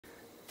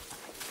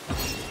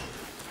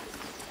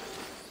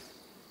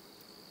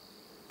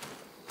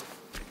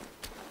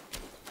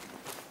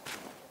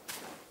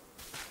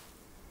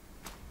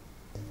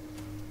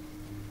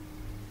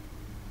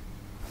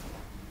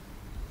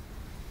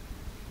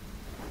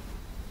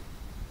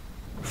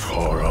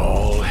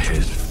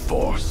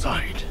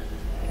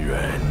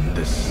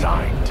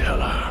sign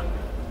teller.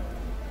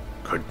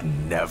 Could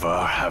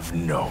never have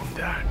known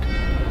that.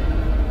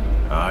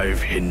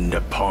 I've hidden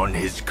upon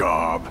his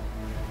garb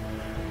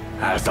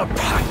as a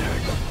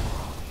pattern.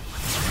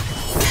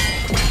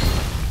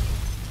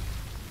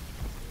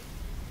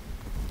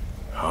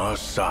 Our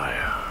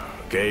sire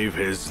gave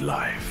his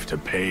life to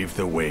pave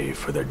the way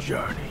for the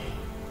journey.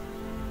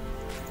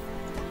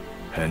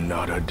 And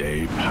not a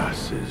day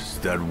passes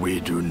that we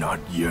do not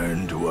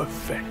yearn to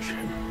avenge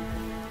him.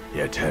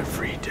 Yet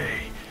every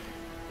day,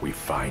 we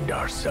find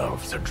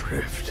ourselves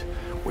adrift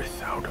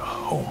without a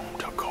home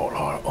to call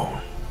our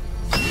own.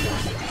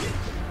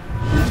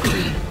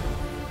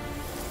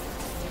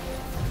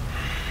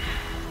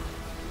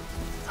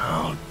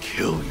 I'll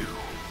kill you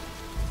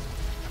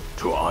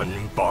to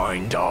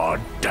unbind our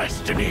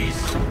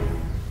destinies.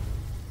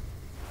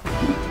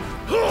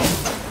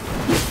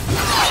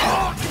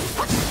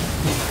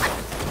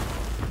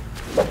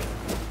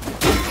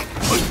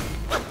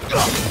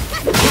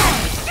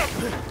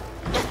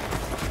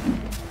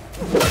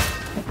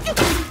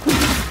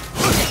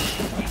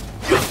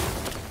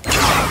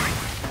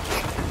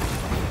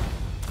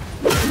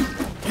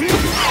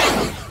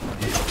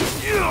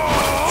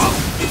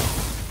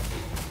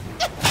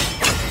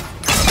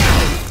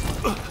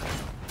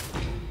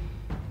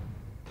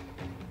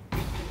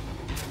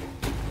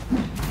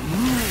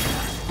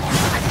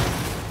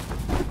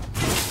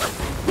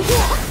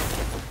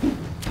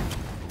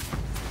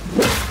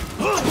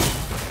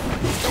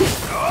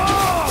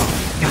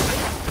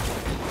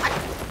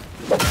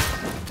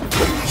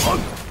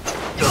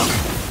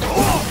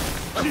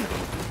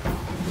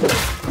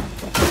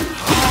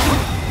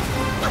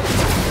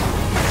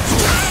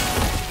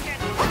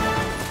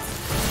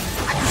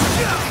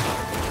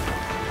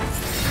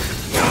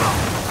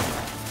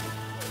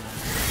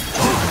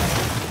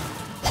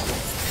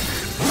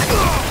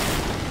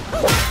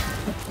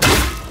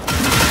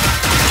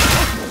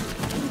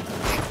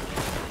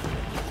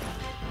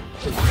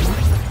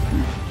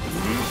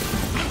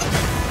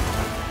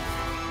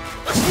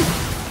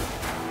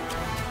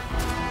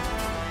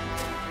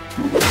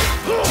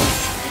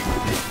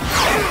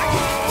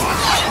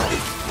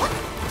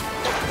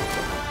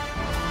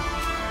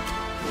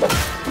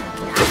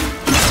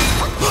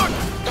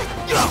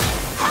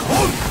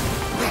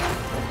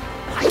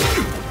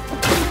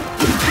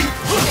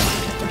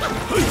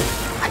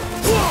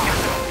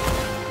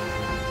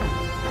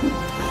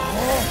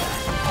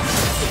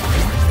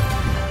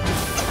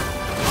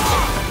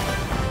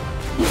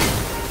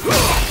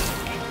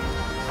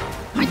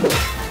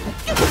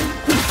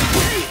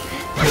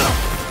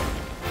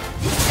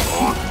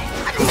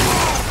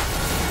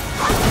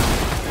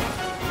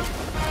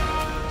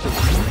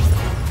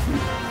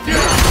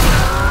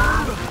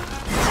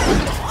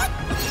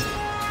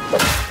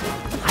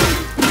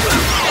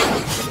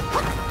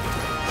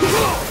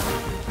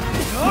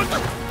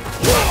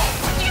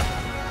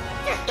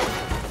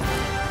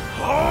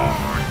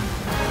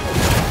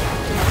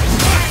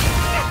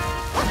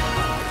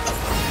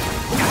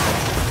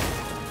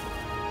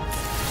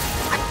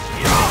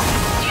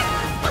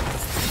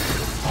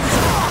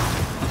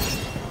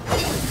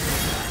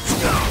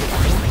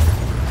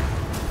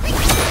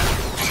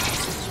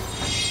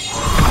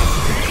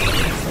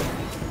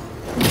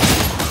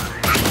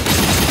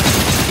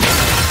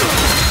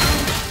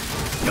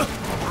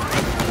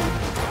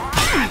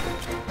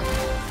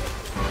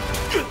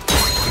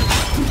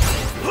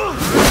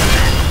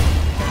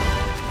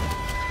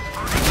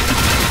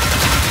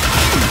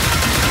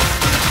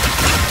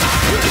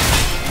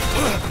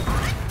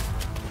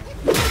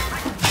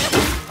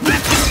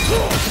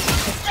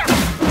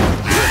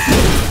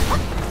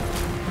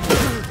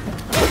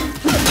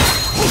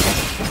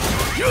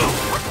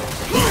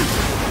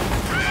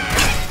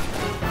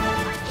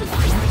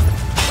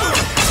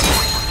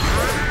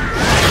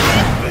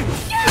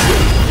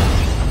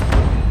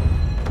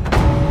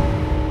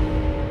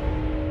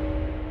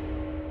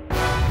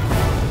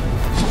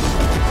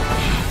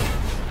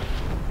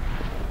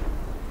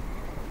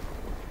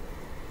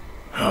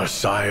 Our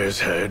sire's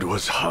head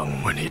was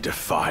hung when he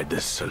defied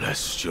the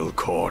celestial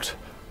court.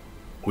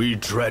 We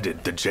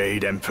dreaded the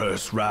Jade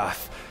Emperor's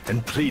wrath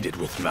and pleaded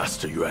with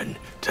Master Yuan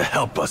to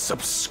help us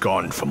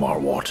abscond from our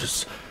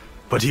waters.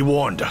 But he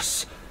warned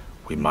us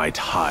we might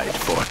hide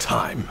for a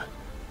time,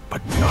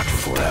 but not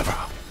forever.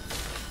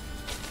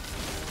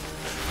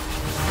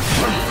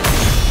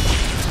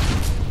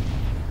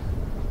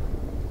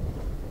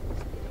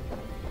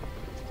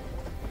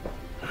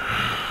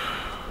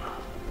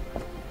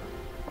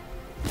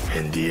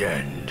 In the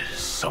end,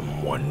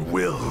 someone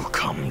will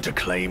come to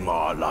claim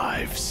our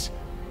lives.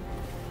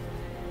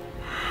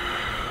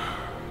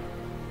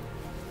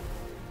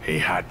 He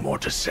had more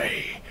to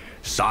say.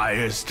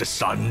 Sires to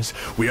sons,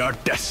 we are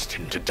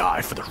destined to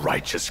die for the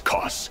righteous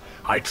cause.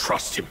 I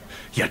trust him,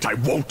 yet I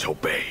won't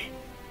obey.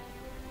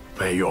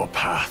 May your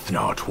path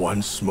not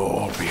once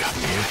more be a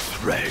mere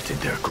thread in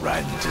their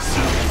grand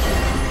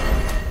design.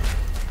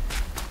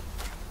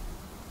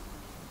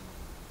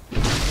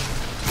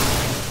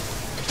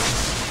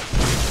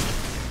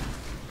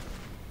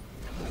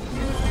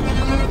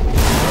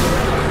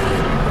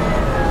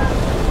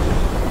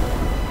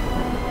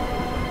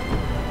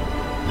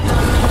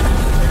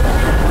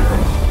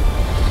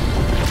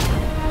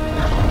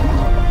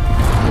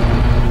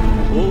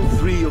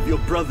 of your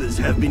brothers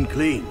have been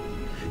claimed.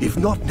 If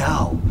not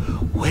now,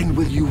 when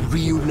will you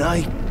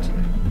reunite?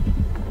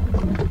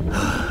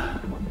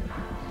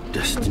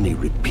 Destiny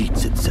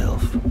repeats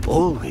itself,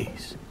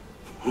 always.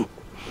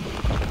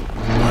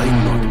 Why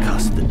not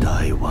cast the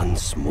die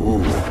once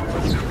more?